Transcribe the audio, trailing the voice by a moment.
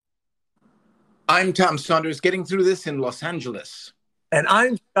I'm Tom Saunders, getting through this in Los Angeles. And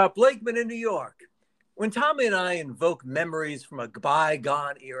I'm Scott Blakeman in New York. When Tommy and I invoke memories from a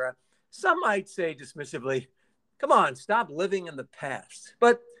bygone era, some might say dismissively, come on, stop living in the past.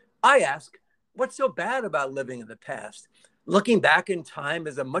 But I ask, what's so bad about living in the past? Looking back in time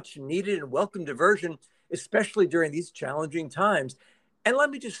is a much needed and welcome diversion, especially during these challenging times. And let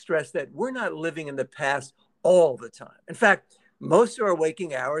me just stress that we're not living in the past all the time. In fact, most of our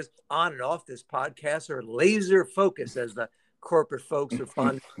waking hours on and off this podcast are laser focused, as the corporate folks are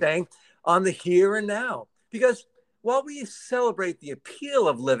fond of saying, on the here and now. Because while we celebrate the appeal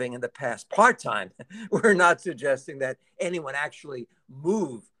of living in the past part-time, we're not suggesting that anyone actually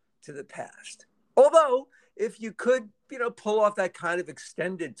move to the past. Although, if you could, pull off that kind of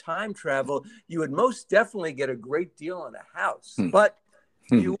extended time travel, you would most definitely get a great deal on a house. But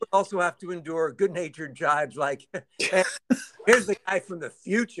you would also have to endure good-natured jibes like, hey, here's the guy from the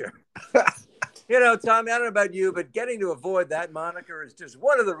future. Tommy, I don't know about you, but getting to avoid that moniker is just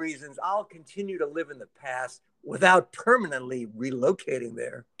one of the reasons I'll continue to live in the past without permanently relocating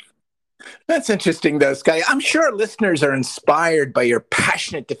there. That's interesting, though, Scotty. I'm sure listeners are inspired by your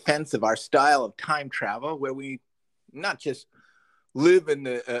passionate defense of our style of time travel, where we not just live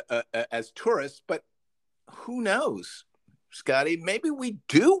in as tourists, but who knows, Scotty, maybe we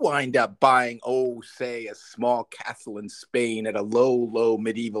do wind up buying, say, a small castle in Spain at a low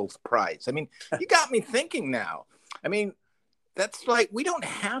medieval price. I mean, you got me thinking now. I mean, that's like, we don't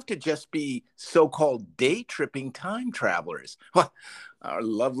have to just be so-called day-tripping time travelers. Well, our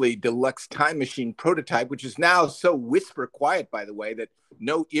lovely deluxe time machine prototype, which is now so whisper quiet, by the way, that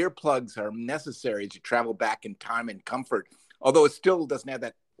no earplugs are necessary to travel back in time and comfort, although it still doesn't have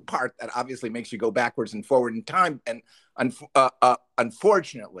that part that obviously makes you go backwards and forward in time, and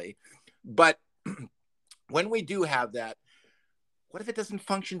unfortunately. But when we do have that, what if it doesn't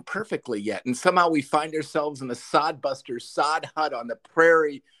function perfectly yet? And somehow we find ourselves in the sodbuster sod hut on the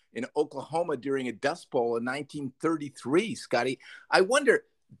prairie in Oklahoma during a Dust Bowl in 1933, Scotty. I wonder,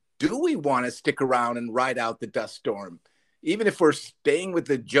 do we want to stick around and ride out the dust storm? Even if we're staying with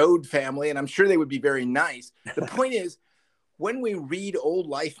the Jode family, and I'm sure they would be very nice. The point is, when we read old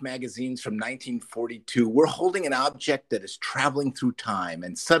Life magazines from 1942, we're holding an object that is traveling through time,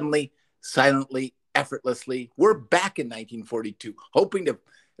 and suddenly, silently, effortlessly, we're back in 1942, hoping to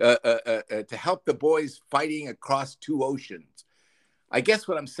help the boys fighting across two oceans. I guess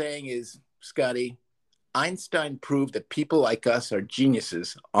what I'm saying is, Scotty, Einstein proved that people like us are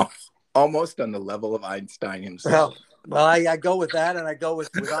geniuses, almost on the level of Einstein himself. Well, I go with that, and I go with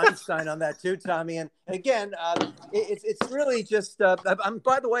Einstein on that too, Tommy. And again, it's really just. By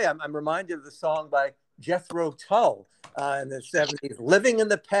the way, I'm reminded of the song by Jethro Tull in the '70s, "Living in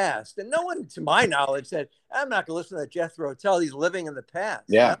the Past." And no one, to my knowledge, said, "I'm not going to listen to Jethro Tull. He's living in the past."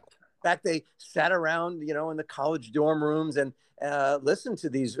 Yeah. In fact, they sat around, in the college dorm rooms and listened to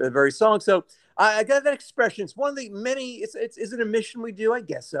these very songs. So I got that expression. It's one of the many. Is it a mission we do? I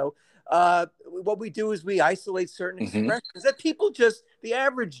guess so. What we do is we isolate certain expressions that people the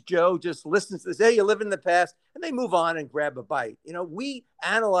average Joe just listens to, say, hey, you live in the past, and they move on and grab a bite. We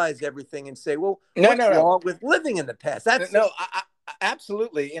analyze everything and say, well, what's wrong with living in the past? That's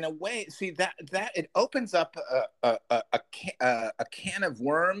absolutely. In a way, see that it opens up a can of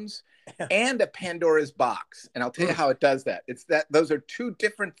worms and a Pandora's box. And I'll tell you how it does that. It's that those are two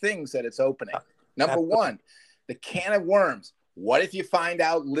different things that it's opening. Number one, the can of worms. What if you find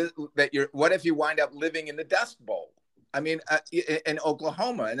out what if you wind up living in the Dust Bowl? I mean, in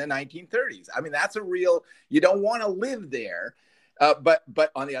Oklahoma in the 1930s. I mean, that's a real, you don't want to live there. But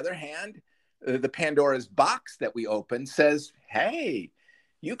on the other hand, the Pandora's box that we open says, hey,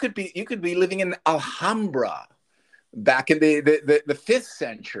 you could be living in Alhambra back in the 5th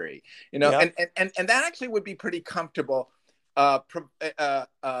century, and that actually would be pretty comfortable.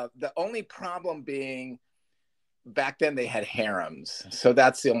 The only problem being, back then they had harems, so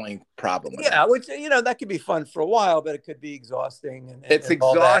that's the only problem with that. Which that could be fun for a while, but it could be exhausting. It's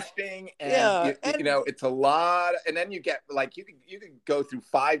exhausting, and it's a lot. And then you get you can go through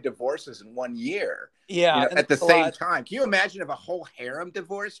 5 divorces in 1 year. At the same time. Can you imagine if a whole harem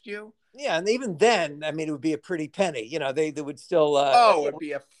divorced you? Yeah, and even then, I mean, it would be a pretty penny. They would still. It'd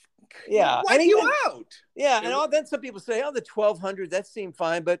be a. Wipe you out. Yeah, and then some people say, the 1,200, that seemed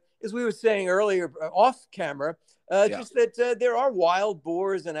fine. But as we were saying earlier, off camera, just that there are wild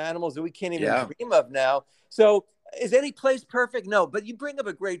boars and animals that we can't even dream of now. So is any place perfect? No, but you bring up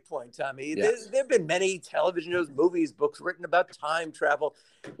a great point, Tommy. Yes. There have been many television shows, movies, books written about time travel.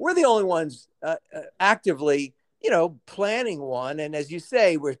 We're the only ones actively, planning one. And as you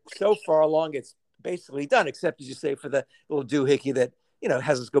say, we're so far along, it's basically done, except, as you say, for the little doohickey that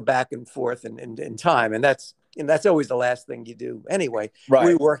has us go back and forth in time. And that's always the last thing you do anyway. Right.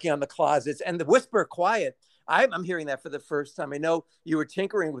 We're working on the closets and the whisper quiet. I'm hearing that for the first time. I know you were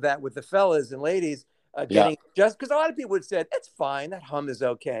tinkering with that with the fellas and ladies, getting just because a lot of people would say, that's fine. That hum is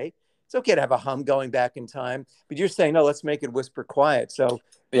okay. It's okay to have a hum going back in time. But you're saying, no, let's make it whisper quiet. So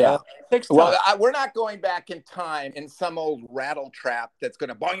yeah, it takes time. Well, we're not going back in time in some old rattle trap that's going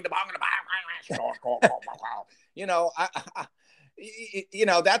to bong,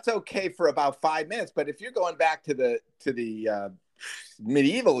 that's okay for about 5 minutes. But if you're going back to the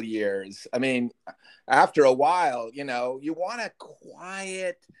medieval years, I mean, after a while, you want a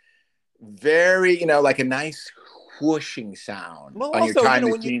quiet, very, like a nice whooshing sound on your time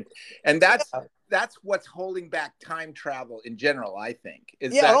machine. And that's what's holding back time travel in general, I think,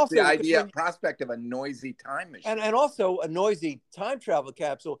 is that also the idea, prospect of a noisy time machine. And also a noisy time travel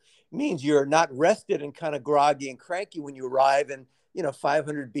capsule means you're not rested and kind of groggy and cranky when you arrive in,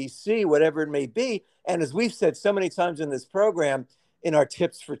 500 BC, whatever it may be. And as we've said so many times in this program, in our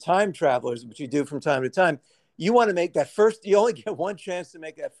tips for time travelers, which you do from time to time, you want to make that first, you only get one chance to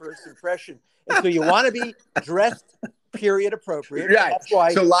make that first impression. And so you want to be dressed period appropriate. Right. That's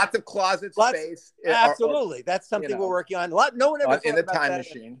why. So lots of closet space. Absolutely. That's something we're working on. No one ever thought in the about time that.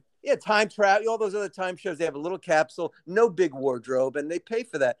 machine. Yeah, time travel. All those other time shows, they have a little capsule, no big wardrobe, and they pay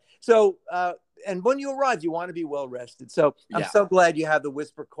for that. So, and when you arrive, you want to be well rested. So I'm so glad you have the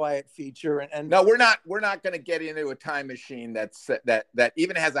whisper quiet feature. And no, we're not going to get into a time machine that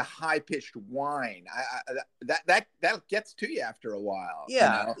even has a high pitched whine. That gets to you after a while.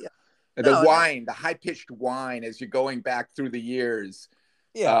 Yeah. The whine, the high pitched whine as you're going back through the years.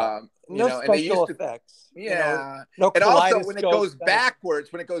 Yeah. No special effects. Yeah. No and also when it goes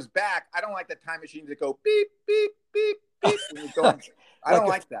backwards, I don't like the time machines that go beep, beep, beep, beep. When you're going, I don't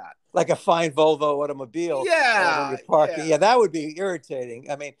like that. Like a fine Volvo automobile. Yeah. When you're parking. Yeah, that would be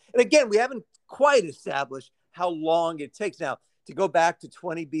irritating. I mean, and again, we haven't quite established how long it takes. Now, to go back to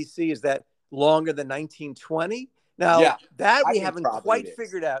 20 BC, is that longer than 1920? Now, that we haven't quite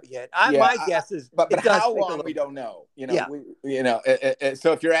figured out yet. My guess is, but how long we don't know.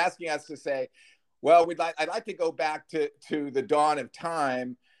 So if you're asking us to say, well, I'd like to go back to the dawn of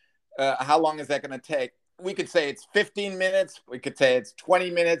time. How long is that going to take? We could say it's 15 minutes. We could say it's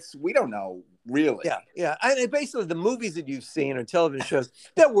 20 minutes. We don't know, really. Yeah. And basically, the movies that you've seen or television shows,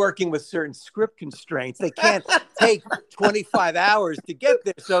 they're working with certain script constraints. They can't take 25 hours to get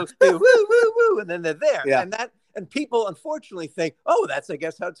there. So they woo, and then they're there. Yeah. And people, unfortunately, think, oh, that's, I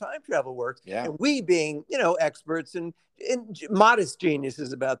guess, how time travel works. Yeah. And we being, experts and modest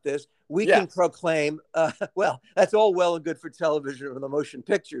geniuses about this, we can proclaim, well, that's all well and good for television or the motion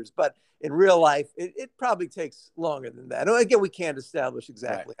pictures. But in real life, it probably takes longer than that. And again, we can't establish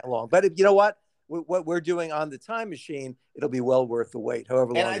exactly how long. But you know what? What we're doing on the time machine, it'll be well worth the wait,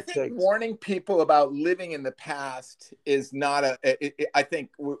 however long it takes. And I think warning people about living in the past is not I think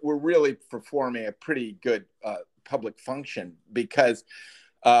we're really performing a pretty good public function because,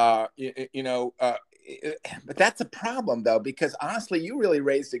 but that's a problem though, because honestly, you really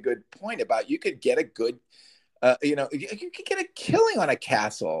raised a good point about you could get a good, you could get a killing on a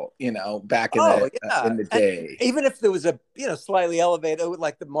castle, back in the day. And even if there was a, slightly elevated,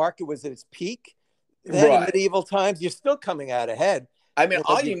 like the market was at its peak, then in medieval times, you're still coming out ahead. I mean,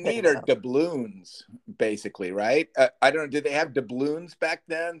 all you need are doubloons, basically, right? I don't know. Did they have doubloons back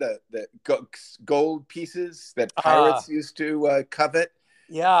then? The gold pieces that pirates used to covet?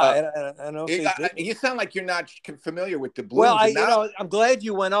 Yeah, I know. You sound like you're not familiar with doubloons. Well, I'm glad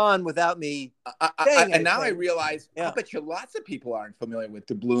you went on without me saying and now I realize, I bet you lots of people aren't familiar with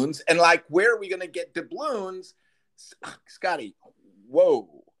doubloons. And like, where are we going to get doubloons? Scotty,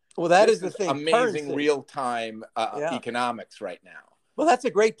 whoa. Well, that is the thing. Amazing real-time economics right now. Well, that's a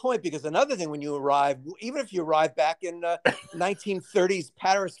great point, because another thing, when you arrive, even if you arrive back in 1930s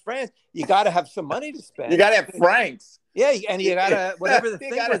Paris, France, you got to have some money to spend. You got to have francs. Yeah, and you got to, whatever the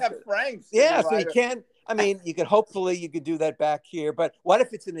thing was. You got to have francs. Yeah, so you can't, you could do that back here. But what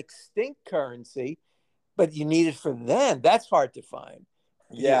if it's an extinct currency, but you need it for then? That's hard to find.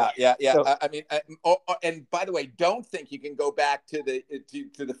 Yeah. So, And by the way, don't think you can go back to the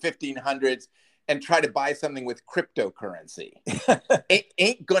 1500s and try to buy something with cryptocurrency.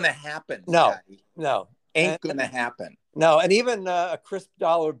 Ain't gonna happen. No. Ain't gonna happen. No, and even a crisp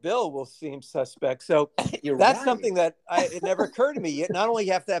dollar bill will seem suspect. So that's something that it never occurred to me yet. Not only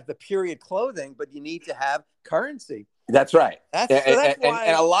you have to have the period clothing, but you need to have currency. That's right. That's why...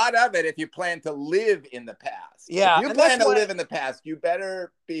 and a lot of it, if you plan to live in the past. Yeah. If you plan to live in the past, you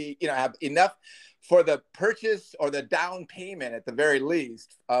better be, have enough for the purchase or the down payment at the very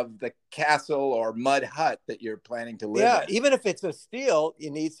least of the castle or mud hut that you're planning to live in. Even if it's a steal,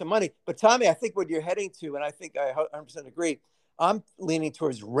 you need some money. But Tommy, I think what you're heading to, and I think I 100% agree, I'm leaning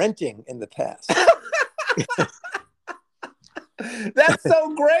towards renting in the past. That's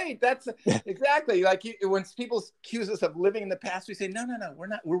so great. That's exactly like when people accuse us of living in the past, we say, no, we're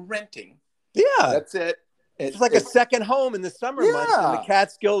not. We're renting. Yeah. That's it. It's like a second home in the summer months in the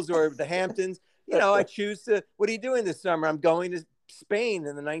Catskills or the Hamptons. I choose to, what are you doing this summer? I'm going to Spain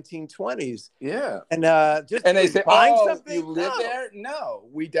in the 1920s. Yeah. And they say, something? You live there? No,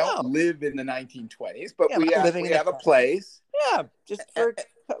 we don't live in the 1920s, but we have a place. Yeah. Just for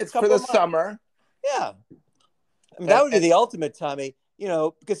it's for the summer. Yeah. I mean, that would be the ultimate, Tommy,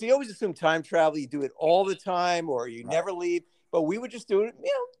 because you always assume time travel, you do it all the time or you never leave. But we would just do it,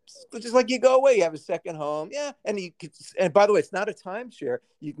 just like you go away, you have a second home. Yeah. And by the way, it's not a timeshare.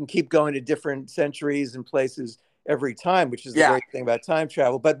 You can keep going to different centuries and places every time, which is the great thing about time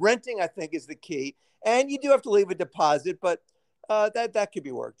travel. But renting, I think, is the key. And you do have to leave a deposit, but that could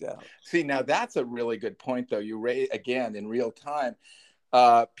be worked out. See, now that's a really good point, though. You raise, again, in real time,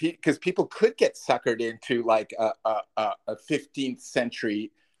 because people could get suckered into like a 15th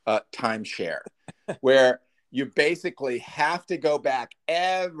century timeshare where you basically have to go back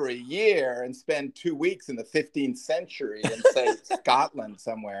every year and spend 2 weeks in the 15th century in, say, Scotland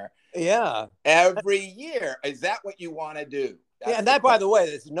somewhere. Yeah. Every year. Is that what you want to do? And that, by the way,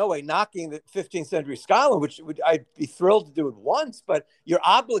 there's no way knocking the 15th century Scotland, which I'd be thrilled to do it once, but you're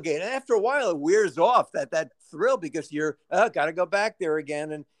obligated. And after a while, it wears off that thrill because you're got to go back there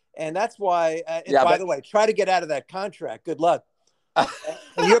again. And that's why, by the way, try to get out of that contract. Good luck.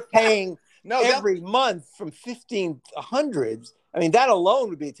 You're paying every month from 1500s. I mean, that alone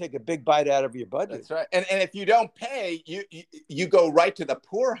would be take a big bite out of your budget. That's right. And if you don't pay, you go right to the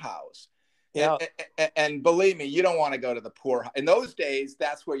poorhouse. Yeah. And believe me, you don't want to go to the poor. In those days,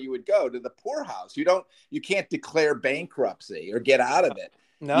 that's where you would go, to the poorhouse. You can't declare bankruptcy or get out of it.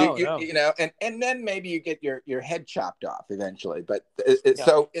 No. And then maybe you get your head chopped off eventually. But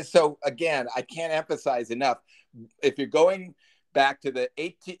so again, I can't emphasize enough. If you're going back to the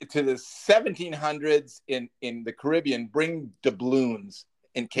 1700s in the Caribbean, bring doubloons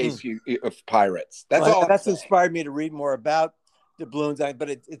in case of pirates. That's inspired me to read more about doubloons. But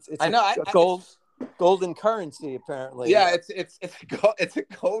it's golden currency apparently. Yeah, it's a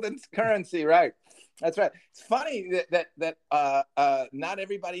golden currency, right? That's right. It's funny that not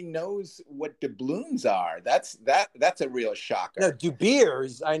everybody knows what doubloons are. That's a real shocker. No, De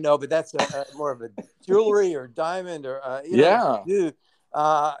Beers, I know, but that's more of a jewelry or diamond or I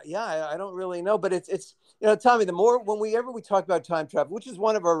don't really know, but it's Tommy. The more whenever we talk about time travel, which is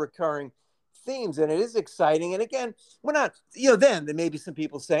one of our recurring themes, and it is exciting. And again, we're not, then maybe some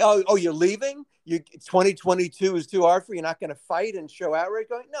people say, oh, you're leaving. 2022 is too hard for you. You're not going to fight and show outright.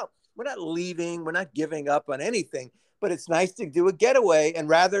 Going, no. We're not leaving. We're not giving up on anything, but it's nice to do a getaway and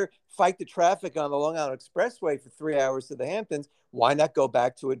rather fight the traffic on the Long Island Expressway for 3 hours to the Hamptons. Why not go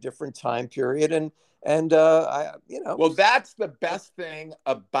back to a different time period? Well, that's the best thing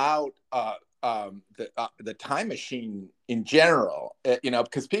about the time machine in general,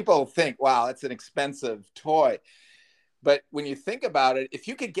 because people think, wow, it's an expensive toy. But when you think about it, if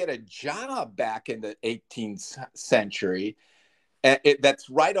you could get a job back in the 18th century, that's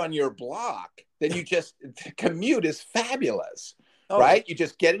right on your block, then you just commute is fabulous, right? You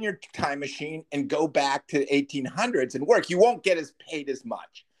just get in your time machine and go back to 1800s and work. You won't get paid as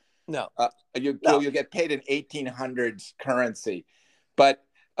much. No. You'll get paid in 1800s currency. But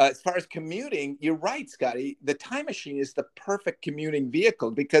as far as commuting, you're right, Scotty. The time machine is the perfect commuting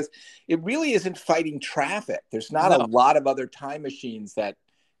vehicle because it really isn't fighting traffic. There's not a lot of other time machines that,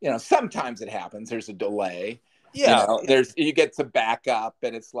 sometimes it happens. There's a delay. Yeah, you get to back up,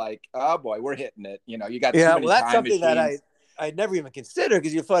 and it's like, oh boy, we're hitting it. You got that's something that I never even considered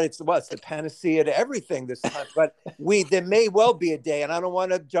because you thought it's the panacea to everything this time. But there may well be a day, and I don't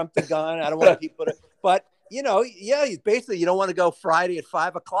want to jump the gun. I don't want people to, but basically you don't want to go Friday at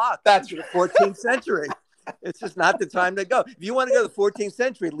 5:00. That's the 14th century. It's just not the time to go. If you want to go to the 14th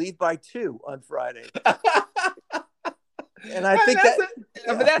century, leave by 2 on Friday. And I think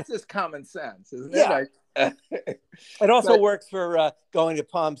that's just common sense, isn't it? It also works for going to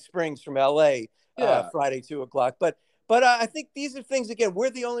Palm Springs from LA Friday 2:00. But I think these are things, again, we're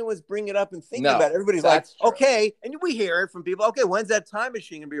the only ones bringing it up and thinking about it. Everybody's like, okay, and we hear it from people. Okay, when's that time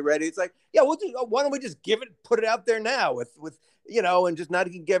machine gonna be ready? It's like, why don't we just put it out there now with and just not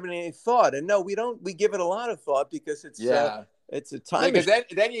give it any thought? And no, we don't. We give it a lot of thought because it's a time. Because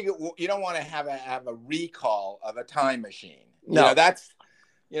then you don't want to have a recall of a time machine. No,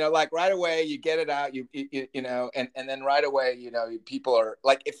 You know, like right away you get it out, you know, and then right away, you know, people are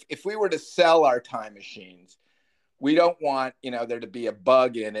like, if we were to sell our time machines, we don't want, you know, there to be a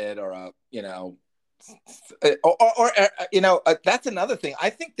bug in it or a, you know, you know, that's another thing. I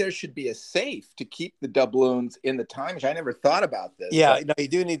think there should be a safe to keep the doubloons in the time machine. I never thought about this. Yeah, But no, you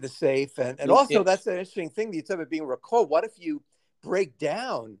do need the safe, and also it, that's an interesting thing that you talk about being recalled. What if you break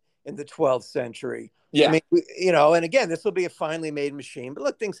down in the 12th century? I yeah, mean, you know, and again, this will be a finely made machine, but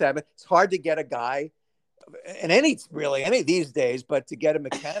look, things happen. It's hard to get a guy, and any these days, but to get a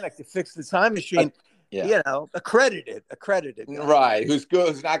mechanic to fix the time uh, machine, yeah, you know, accredited guy. right. Who's good?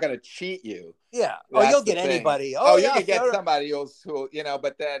 Who's not going to cheat you? Yeah. Oh, That's you'll the get thing. anybody. Oh, Oh, you yeah. could get So, somebody who, you know,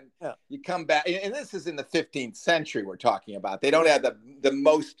 but then yeah. you come back, and this is in the 15th century we're talking about. They don't have the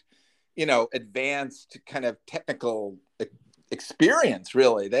most, you know, advanced kind of technical experience,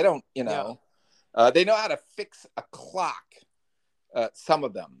 really. They don't, you know, they know how to fix a clock. Some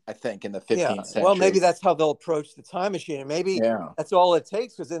of them, I think, in the Yeah. 15th Well, maybe century. that's how they'll approach the time machine. And maybe Yeah. that's all it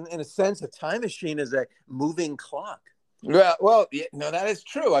takes, because in a sense, a time machine is a moving clock. Well, yeah, no, that is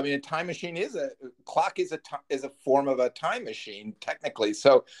true. I mean, a time machine is a clock is a form of a time machine technically.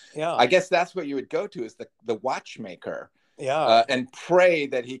 So, Yeah. I guess that's what you would go to is the watchmaker, Yeah. and pray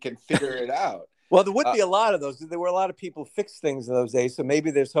that he can figure it out. Well, there would Uh, be a lot of those. There were a lot of people fix things in those days. So maybe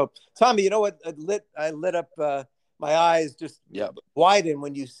there's hope. Tommy, you know what? I lit up my eyes just yeah. widened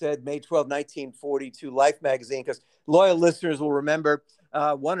when you said May 12, 1942, Life magazine, because loyal listeners will remember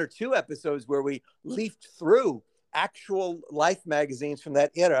one or two episodes where we leafed through actual Life magazines from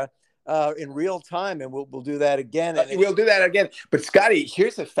that era in real time, and we'll do that again. And We'll do that again. But Scotty,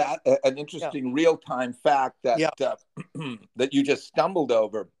 here's an yeah, interesting real time fact that yeah, that you just stumbled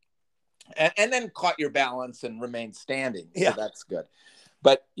over, and then caught your balance and remained standing. So yeah, that's good.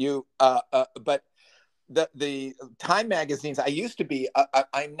 But but the Time magazines. I used to be.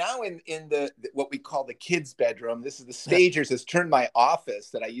 I'm now in the what we call the kids' bedroom. This is the Stagers has turned my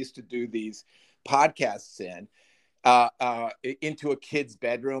office that I used to do these podcasts in into a kid's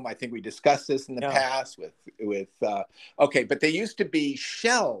bedroom. I think we discussed this in the past with okay, but they used to be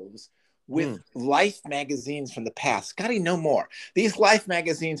shelves with Life magazines from the past. Scotty, no more. These Life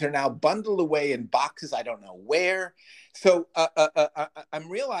magazines are now bundled away in boxes. I don't know where. So I'm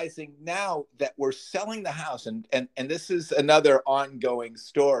realizing now that we're selling the house, and this is another ongoing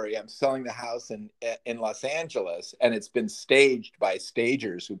story. I'm selling the house in Los Angeles, and it's been staged by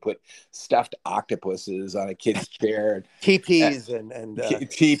stagers who put stuffed octopuses on a kid's chair, teepees and ceramic.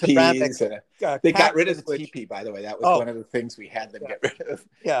 teepees. They got rid of the teepee, by the way. That was one of the things we had them get rid of.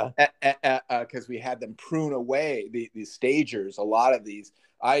 Yeah, because we had them prune away the stagers. A lot of these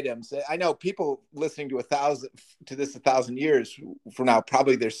items. I know people listening to 1,000 years from now,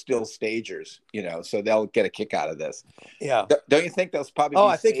 probably they're still stagers, you know, so they'll get a kick out of this. Yeah. Don't you think those probably? Oh,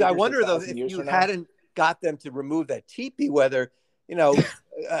 I think I wonder though if you hadn't got them to remove that teepee, whether you know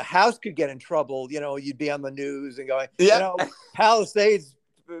a house could get in trouble. You know, you'd be on the news and going, you know, Palisades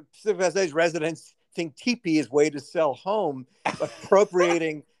residents think teepee is way to sell home,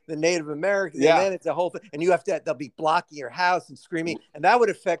 appropriating the Native Americans, and then it's a whole thing, and you have to, they'll be blocking your house and screaming, and that would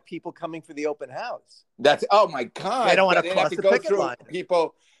affect people coming for the open house. That's, oh my God. They don't want to cross the picket line.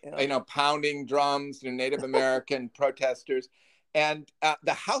 People, you know, pounding drums, you know, Native American protesters. And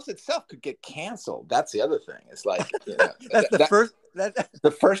the house itself could get canceled. That's the other thing. It's like, you know, that's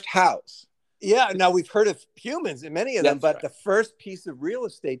the first house. Yeah. Now we've heard of humans in many of them, but the first piece of real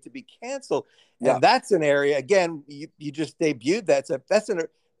estate to be canceled. And that's an area, again, you just debuted that.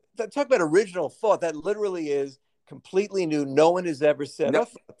 Talk about original thought. That literally is completely new. No one has ever said about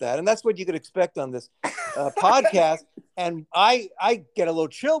that. And that's what you could expect on this podcast. And I get a little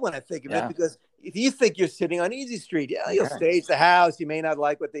chill when I think of it, because if you think you're sitting on Easy Street, you'll stage the house. You may not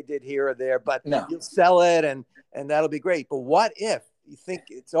like what they did here or there, but you'll sell it and that'll be great. But what if you think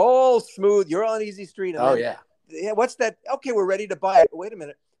it's all smooth? You're on Easy Street. And what's that? Okay, we're ready to buy it. But wait a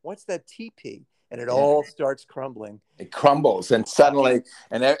minute. What's that TP? And it all starts crumbling. It crumbles, and suddenly,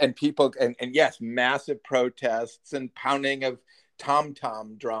 and people, and yes, massive protests and pounding of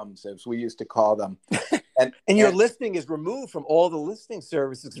tom-tom drums, as we used to call them. And your listing is removed from all the listing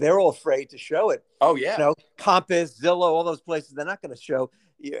services. They're all afraid to show it. Oh yeah, you know, Compass, Zillow, all those places. They're not going to show.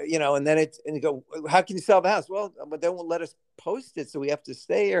 You know, and then you go, how can you sell the house? Well, they won't let us post it, so we have to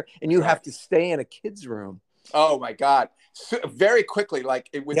stay here, and you have to stay in a kid's room. Oh my God. So very quickly, like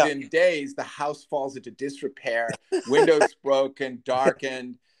within days, the house falls into disrepair, windows broken,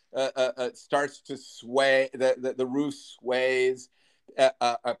 darkened, starts to sway, the roof sways,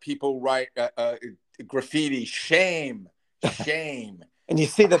 people write graffiti, shame. And you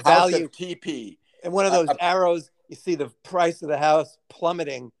see the value of TP. and one of those arrows, you see the price of the house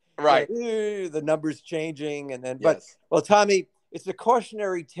plummeting, Right. the numbers changing, and then but Yes. well, Tommy, it's a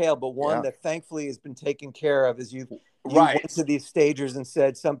cautionary tale, but one Yeah. that thankfully has been taken care of as you Right. went to these stagers and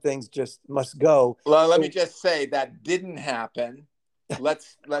said some things just must go. Well, let me So, just say that didn't happen.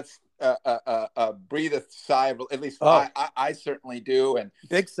 Let's breathe a sigh of, at least oh, I certainly do, and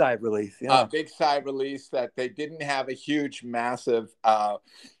big sigh of relief. a Yeah. big sigh of release that they didn't have a huge, massive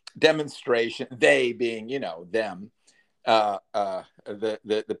demonstration. They being, them,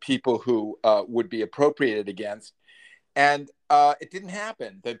 the people who would be appropriated against, and it didn't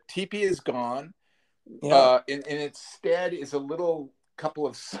happen. The teepee is gone. Yeah. In its stead is a little couple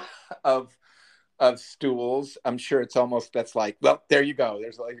of stools. I'm sure it's almost, that's like, well, there you go.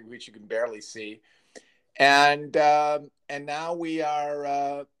 There's like, which you can barely see, and now we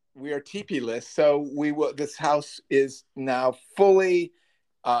are teepee-less. So this house is now fully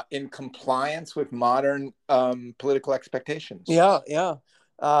in compliance with modern political expectations. Yeah. Yeah.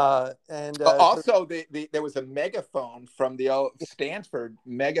 And Also, there was a megaphone from the old Stanford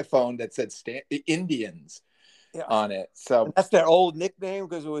megaphone that said Indians yeah. on it. And So that's their old nickname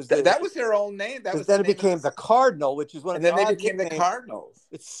because it was that was their own name. That was then the it name became of the Cardinal, which is one of and the then they odd became the nicknames. Cardinals.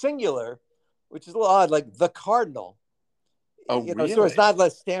 It's singular, which is a little odd, like the Cardinal. Oh, really? So it's not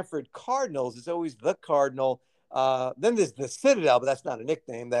like Stanford Cardinals. It's always the Cardinal. Then there's the Citadel, but that's not a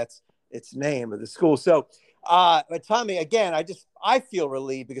nickname. That's its name of the school. So, but Tommy, again, I feel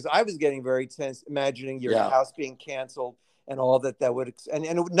relieved because I was getting very tense imagining your house being canceled and all that would,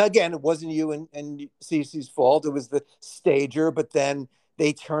 and again, it wasn't you and Cece's fault. It was the stager, but then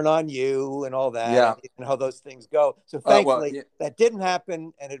they turn on you and all that, and how those things go. So thankfully, that didn't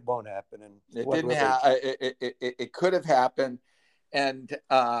happen, and it won't happen. And it didn't happen. It could have happened, and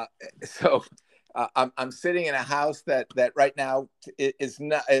so I'm sitting in a house that right now is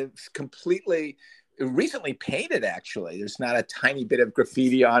not completely recently painted. Actually, there's not a tiny bit of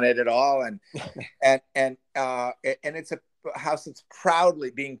graffiti on it at all, and it's a house that's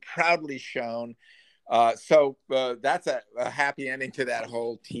being proudly shown. So that's a happy ending to that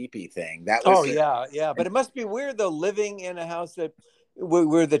whole teepee thing. That was yeah. But it must be weird though, living in a house that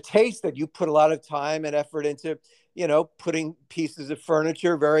where the taste that you put a lot of time and effort into, putting pieces of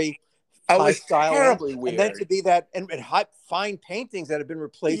furniture very high style, terribly weird, and then to be that and hot fine paintings that have been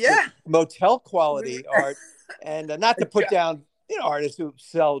replaced with motel quality art, and not to put down artists who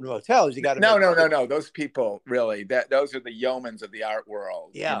sell in motels. You got to no. Those people really, those are the yeomans of the art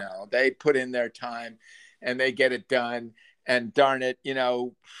world. Yeah, they put in their time, and they get it done. And darn it,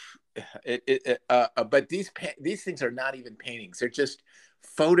 but these things are not even paintings. They're just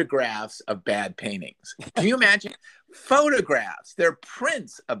photographs of bad paintings. Can you imagine? Photographs. They're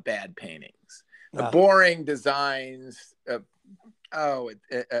prints of bad paintings. Boring designs.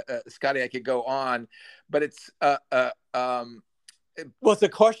 Scotty, I could go on, but it's well, it's a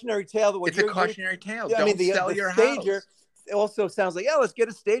cautionary tale. It's a cautionary tale. Yeah, Don't sell your stager house. Also sounds like, let's get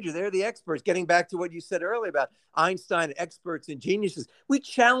a stager. They're the experts. Getting back to what you said earlier about Einstein, experts and geniuses. We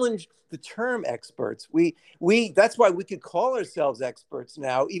challenge the term experts. We that's why we could call ourselves experts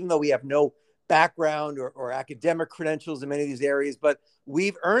now, even though we have no background or academic credentials in many of these areas. But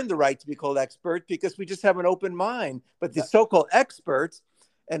we've earned the right to be called experts because we just have an open mind. But the so-called experts,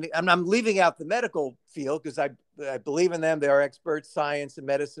 and I'm leaving out the medical field because I believe in them. They are experts, science and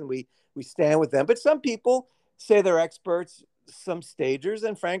medicine. We stand with them. But some people say they're experts, some stagers,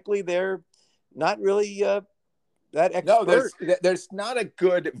 and frankly, they're not really that expert. No, there's not a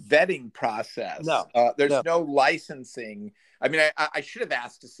good vetting process. No, there's no licensing. I mean, I should have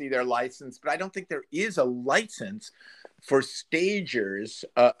asked to see their license, but I don't think there is a license for stagers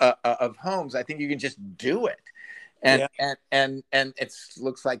of homes. I think you can just do it. And it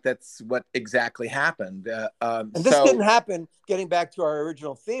looks like that's what exactly happened. And this didn't happen. Getting back to our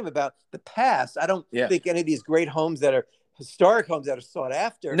original theme about the past, I don't think any of these great homes that are historic homes that are sought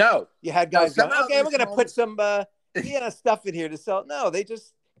after. No, you had guys going, okay, we're going to put some stuff in here to sell. No, they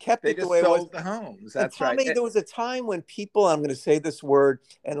just kept it the way it was. The homes. That's right. There was a time when people, I'm going to say this word,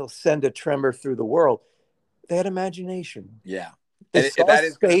 and it'll send a tremor through the world. They had imagination. Yeah. They saw that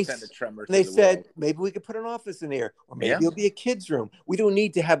is space, send a tremor and they said, world. maybe we could put an office in here, or maybe it'll be a kid's room. We don't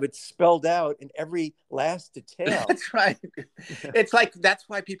need to have it spelled out in every last detail. That's right. It's like, that's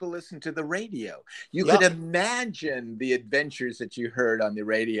why people listen to the radio. You could imagine the adventures that you heard on the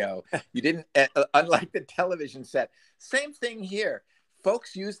radio. You didn't, unlike the television set. Same thing here.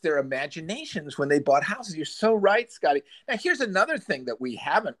 Folks used their imaginations when they bought houses. You're so right, Scotty. Now, here's another thing that we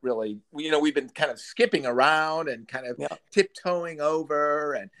haven't really, we've been kind of skipping around and kind of tiptoeing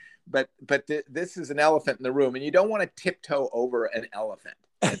over. But this is an elephant in the room, and you don't want to tiptoe over an elephant.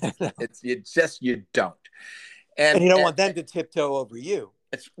 You don't. And you don't want them to tiptoe over you.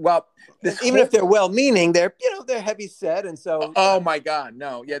 Well, even if they're well-meaning, they're heavy set, and so. Oh my God,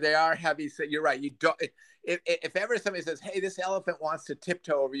 no, yeah, they are heavy set. You're right. You don't. If ever somebody says, "Hey, this elephant wants to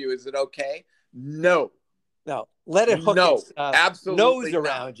tiptoe over you," is it okay? No. No, let it hook its nose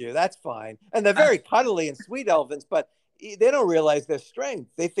around you. That's fine. And they're very cuddly and sweet elephants, but they don't realize their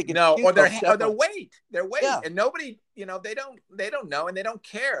strength. They think it's cute. Or their weight. Their weight. Yeah. And nobody, they don't know, and they don't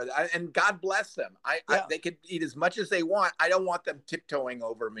care. And God bless them. They could eat as much as they want. I don't want them tiptoeing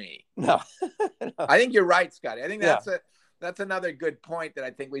over me. No. No. I think you're right, Scotty. I think that's another good point that I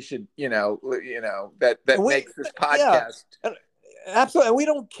think we should, that makes this podcast. Yeah. Absolutely. And we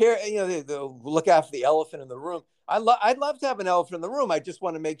don't care, the look after the elephant in the room. I'd love to have an elephant in the room. I just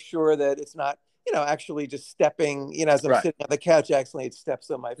want to make sure that it's not, actually just stepping, as I'm sitting on the couch, accidentally it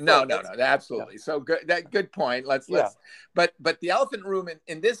steps on my foot. No, absolutely. So good. Good point. Let's, but the elephant room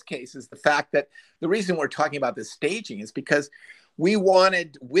in this case is the fact that the reason we're talking about this staging is because we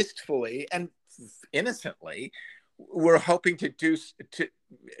wanted wistfully and innocently, we're hoping to do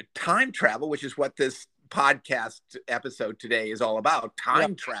time travel, which is what this podcast episode today is all about.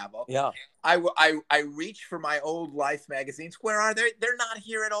 Time travel. Yeah. I reach for my old Life magazines. Where are they? They're not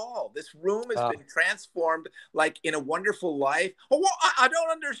here at all. This room has been transformed like in A Wonderful Life. Oh, well, I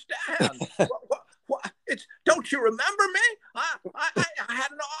don't understand. Don't you remember me? I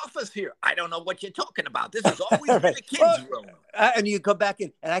had an office here. I don't know what you're talking about. This has always been a kid's room. And you go back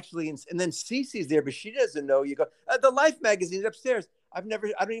and actually, and then Cece's there, but she doesn't know. You go, the Life magazine's upstairs. I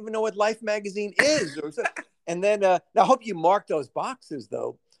don't even know what Life magazine is. And then, I hope you mark those boxes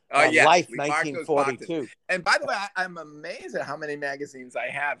though. Yes, Life 1942. And by the way, I'm amazed at how many magazines I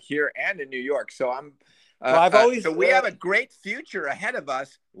have here and in New York. So we have a great future ahead of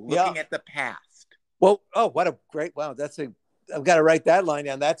us looking at the past. Well, what a great, wow. I've got to write that line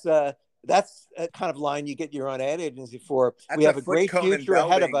down. That's a kind of line you get your own ad agency for. We have a great future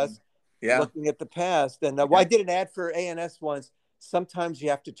ahead of us looking at the past. And I did an ad for A&S once. Sometimes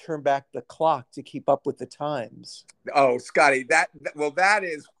you have to turn back the clock to keep up with the times. Oh, Scotty, that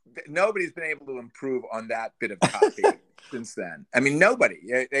is, nobody's been able to improve on that bit of copy since then. I mean, nobody.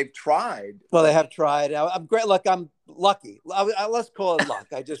 They've tried. Well, they have tried. I'm great. Look, I'm lucky. Let's call it luck.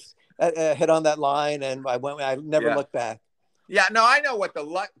 I just hit on that line, and I never looked back. Yeah, no, I know what the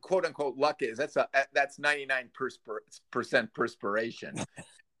luck, quote unquote, luck is. That's 99% perspiration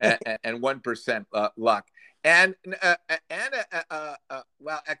and 1% luck. And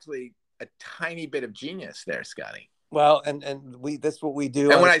actually a tiny bit of genius there, Scotty. Well, and that's what we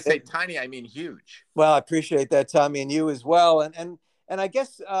do. And when I say tiny, I mean huge. Well, I appreciate that, Tommy, and you as well. And I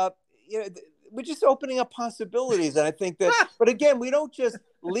guess we're just opening up possibilities. And I think that, but again, we don't just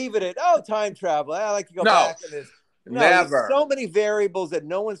leave it at time travel. I like to go back to this. Never. So many variables that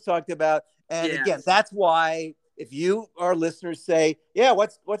no one's talked about. And again, that's why if you, our listeners, say,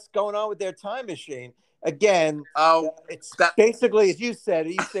 what's going on with their time machine? Again, it's basically, as you say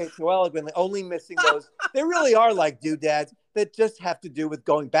it so eloquently, only missing those. They really are like doodads that just have to do with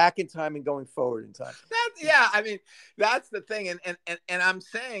going back in time and going forward in time. I mean, that's the thing. And I'm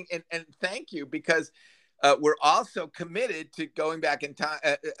saying, and thank you, because we're also committed to going back in time.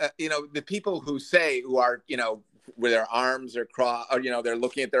 The people who are, where their arms are crossed, or, they're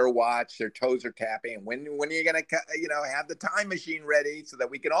looking at their watch, their toes are tapping. And when are you going to, have the time machine ready so that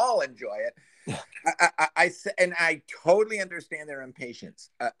we can all enjoy it? I totally understand their impatience.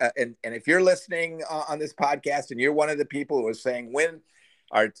 And if you're listening on this podcast and you're one of the people who is saying, when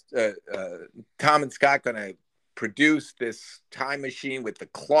are Tom and Scott going to produce this time machine with the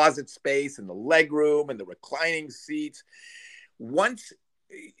closet space and the leg room and the reclining seats? Once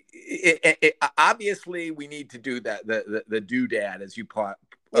obviously we need to do that, the doodad, as you call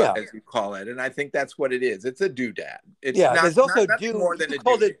it, and I think that's what it is. It's a doodad. It's there's also more than a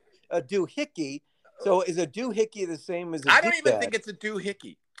called it a doohickey. So is a doohickey the same as a I don't even think it's a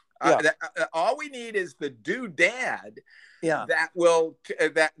doohickey. All we need is the doodad. That will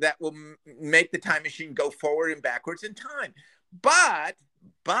make the time machine go forward and backwards in time. But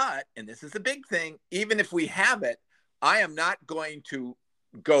and this is the big thing, even if we have it, I am not going to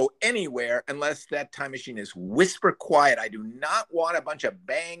go anywhere unless that time machine is whisper quiet. I do not want a bunch of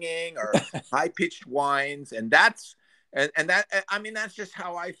banging or high-pitched whines, and that's just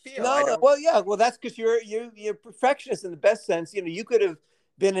how I feel. Well, that's because you're perfectionist in the best sense. You could have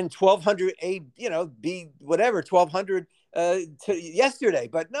been in 1200 be whatever 1200 yesterday,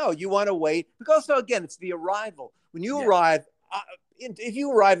 but no, you want to wait, because also, again, it's the arrival. When you arrive, if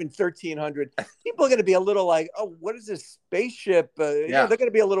you arrive in 1300, people are going to be a little like, oh, what is this spaceship? They're going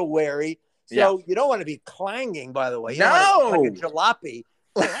to be a little wary. So you don't want to be clanging, by the way. You don't want to be like a jalopy.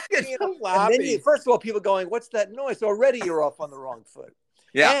 It's You know, so and then floppy. first of all, people going, "What's that noise?" Already, you're off on the wrong foot.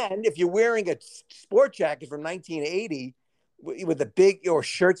 Yeah. And if you're wearing a sport jacket from 1980 with the big or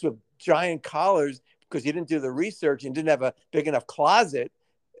shirts with giant collars because you didn't do the research and didn't have a big enough closet,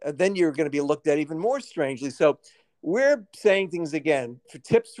 then you're going to be looked at even more strangely. So we're saying things again for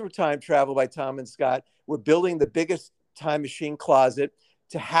tips for time travel by Tom and Scott. We're building the biggest time machine closet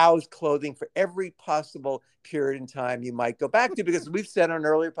to house clothing for every possible period in time you might go back to, because we've said on an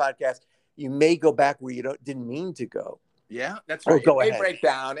earlier podcast, you may go back where you didn't mean to go. Yeah, that's Or right. It go may ahead. break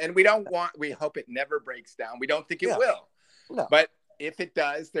down, and we hope it never breaks down. We don't think it Yeah. will. No. But if it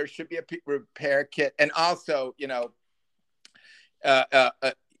does, there should be a repair kit. And also,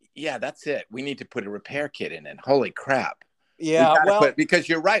 yeah, that's it. We need to put a repair kit in it. Holy crap. Yeah, well, because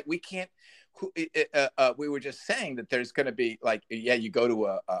you're right. We can't. We were just saying that there's going to be like, yeah, you go to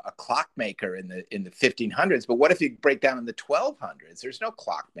a clockmaker in the 1500s, but what if you break down in the 1200s? There's no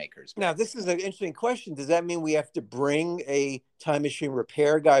clockmakers. now this is an interesting question. Does that mean we have to bring a time machine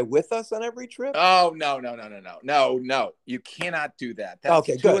repair guy with us on every trip? Oh, no. You cannot do that. That's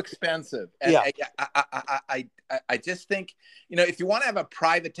Okay, too good. expensive. And Yeah. I just think, if you want to have a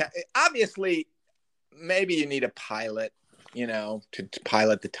private, obviously, maybe you need a pilot, to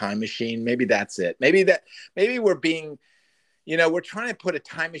pilot the time machine. Maybe that's it. Maybe we're being, we're trying to put a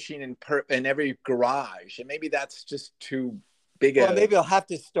time machine in every garage, and maybe that's just too big. Well, maybe I'll have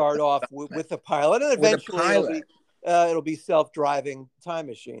to start off with a pilot, and eventually it'll be self-driving time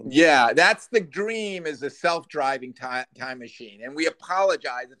machine. Yeah, that's the dream, is a self-driving time machine. And we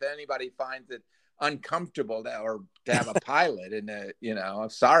apologize if anybody finds it uncomfortable to have a pilot, and I'm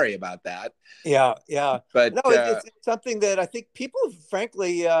sorry about that. Yeah. But no, it's something that I think people have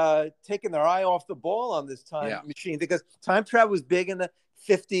frankly taken their eye off the ball on this time machine, because time travel was big in the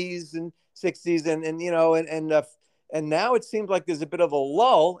 50s and 60s, and now it seems like there's a bit of a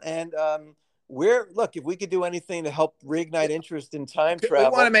lull. And look, if we could do anything to help reignite interest in time travel,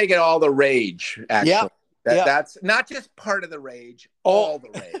 we want to make it all the rage. Actually, that's not just part of the rage, all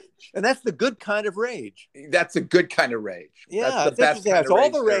the rage. And that's the good kind of rage. That's a good kind of rage. Yeah, that's the best kind it's of all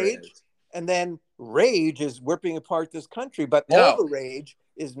rage the rage, and then rage is ripping apart this country, but all the rage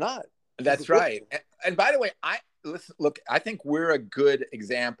is not. That's right. And by the way, I think we're a good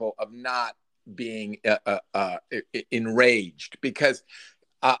example of not being enraged, because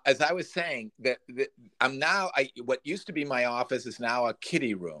as I was saying, that I'm now, what used to be my office is now a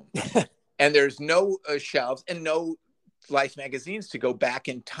kiddie room. And there's no shelves and no Life magazines to go back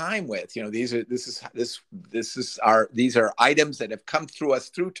in time with. These are items that have come through us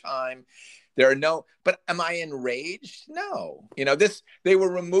through time. But am I enraged? No. They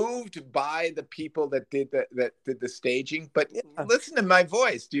were removed by the people that did the staging. But listen to my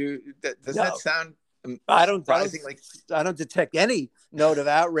voice. Does that sound? I don't detect any note of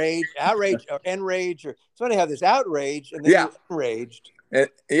outrage or enrage. Or it's funny how there's outrage and then you're enraged.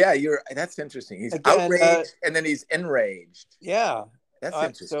 That's interesting. He's outraged and then he's enraged. Yeah, that's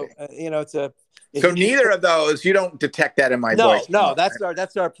interesting. So so neither of those, you don't detect that in my voice. No,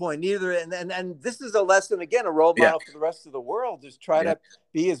 that's our point. Neither, and this is a lesson again, a role model for the rest of the world. Just try to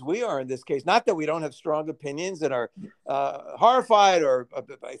be as we are in this case. Not that we don't have strong opinions and are horrified or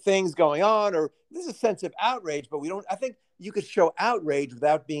by things going on, or there's a sense of outrage, but we don't. I think you could show outrage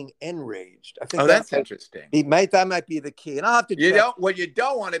without being enraged. I think that's interesting. That might be the key. And I'll have to. What you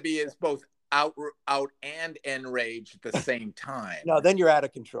don't want to be is both out and enraged at the same time. No, then you're out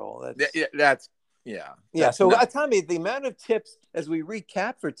of control. So Tommy, the amount of tips as we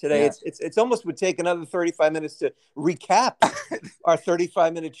recap for today, it's almost would take another 35 minutes to recap our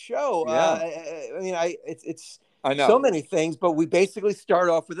 35-minute show. It's I know so many things, but we basically start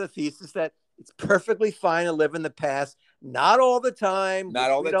off with a thesis that it's perfectly fine to live in the past. Not all the time.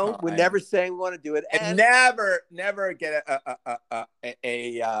 We're never saying we want to do it. And never get a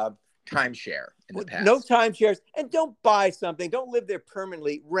timeshare in the past. No timeshares. And don't buy something. Don't live there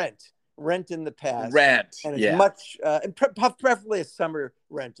permanently. Rent in the past. And it's much, and preferably a summer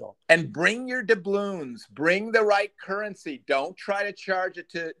rental. And bring your doubloons. Bring the right currency. Don't try to charge it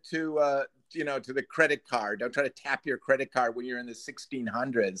to the credit card. Don't try to tap your credit card when you're in the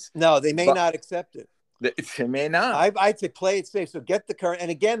 1600s. No, they may not accept it. They may not. I to play it safe. So get the current.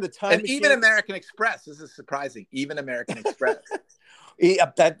 And again, the time. And even American Express. This is surprising. Even American Express.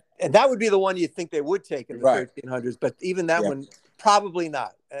 That would be the one you'd think they would take in the 1300s, but even that one, probably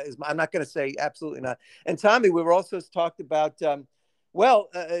not. I'm not going to say absolutely not. And Tommy, we were also talked about, just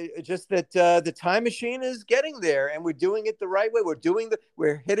that the time machine is getting there, and we're doing it the right way.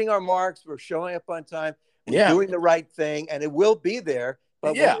 We're hitting our marks. We're showing up on time. We're doing the right thing, and it will be there.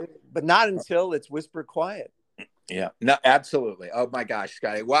 But not until it's whisper quiet. Yeah, no, absolutely. Oh my gosh,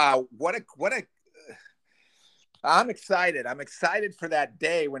 Scotty. Wow. I'm excited. I'm excited for that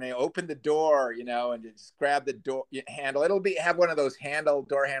day when they open the door, and you just grab the door handle. It'll have one of those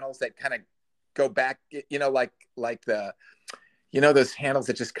door handles that kind of go back, like those handles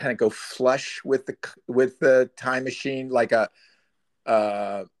that just kind of go flush with the time machine, like uh,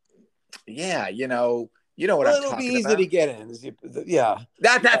 yeah, what Well, I'm it'll be talking easy about. to get in. Yeah.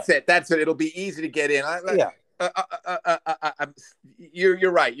 That's it. That's it. It'll be easy to get in. Yeah.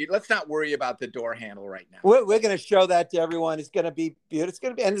 You're right. Let's not worry about the door handle right now. We're going to show that to everyone. It's going to be beautiful.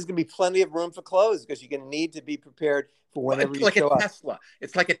 And there's going to be plenty of room for clothes because you're going to need to be prepared for whenever you like show a up. Tesla.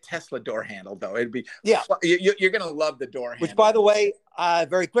 It's like a Tesla door handle, though. It'd be You're going to love the door handle. Which, by the way,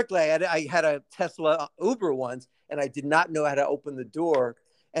 very quickly, I had a Tesla Uber once, and I did not know how to open the door.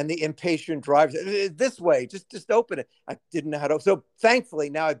 And the impatient driver said, this way, just open it. I didn't know how to. So thankfully,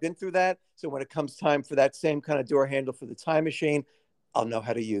 now I've been through that. So when it comes time for that same kind of door handle for the time machine, I'll know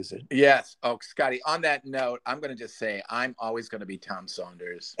how to use it. Yes. Oh, Scotty, on that note, I'm going to just say I'm always going to be Tom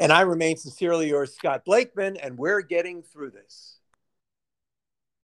Saunders. And I remain sincerely yours, Scott Blakeman, and we're getting through this.